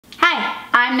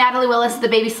I'm Natalie Willes, the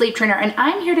baby sleep trainer, and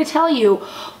I'm here to tell you,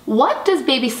 what does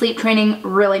baby sleep training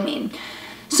really mean?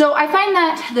 So I find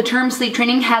that the term sleep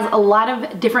training has a lot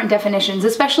of different definitions,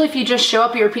 especially if you just show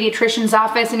up at your pediatrician's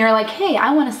office and you're like, hey,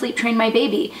 I want to sleep train my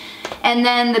baby. And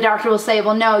then the doctor will say,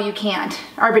 well, no, you can't,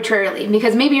 arbitrarily,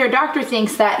 because maybe your doctor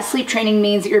thinks that sleep training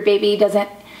means that your baby doesn't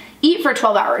eat for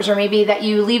 12 hours, or maybe that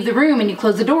you leave the room and you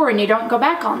close the door and you don't go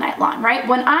back all night long, right?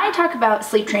 When I talk about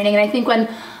sleep training, and I think when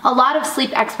a lot of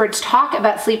sleep experts talk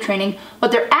about sleep training,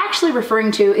 what they're actually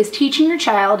referring to is teaching your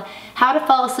child how to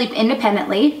fall asleep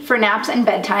independently for naps and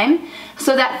bedtime,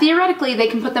 so that theoretically they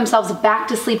can put themselves back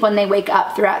to sleep when they wake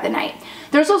up throughout the night.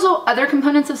 There's also other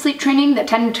components of sleep training that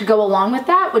tend to go along with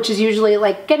that, which is usually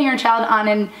like getting your child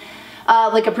on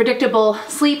like a predictable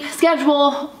sleep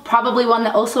schedule, probably one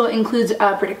that also includes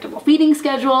a predictable feeding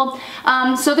schedule.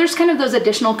 So there's kind of those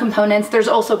additional components. There's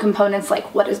also components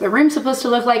like what is the room supposed to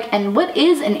look like and what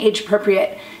is an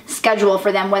age-appropriate schedule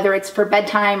for them, whether it's for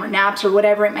bedtime or naps or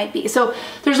whatever it might be. So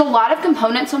there's a lot of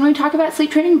components when we talk about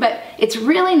sleep training, but it's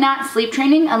really not sleep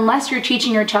training unless you're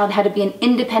teaching your child how to be an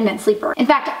independent sleeper. In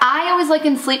fact, I always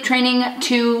liken sleep training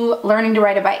to learning to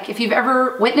ride a bike. If you've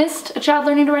ever witnessed a child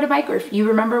learning to ride a bike, or if you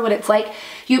remember what it's like,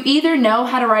 you either know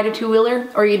how to ride a two-wheeler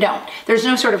or you don't. There's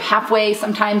no sort of halfway,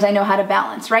 sometimes I know how to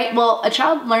balance, right? Well, a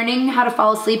child learning how to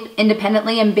fall asleep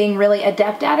independently and being really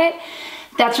adept at it,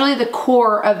 that's really the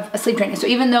core of sleep training. So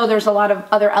even though there's a lot of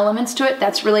other elements to it,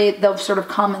 that's really the sort of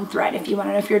common thread if you want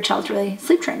to know if your child's really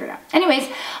sleep trained or not. Anyways,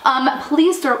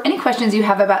 please throw any questions you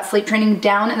have about sleep training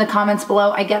down in the comments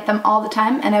below. I get them all the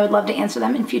time and I would love to answer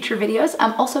them in future videos.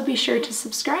 Also be sure to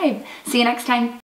subscribe. See you next time.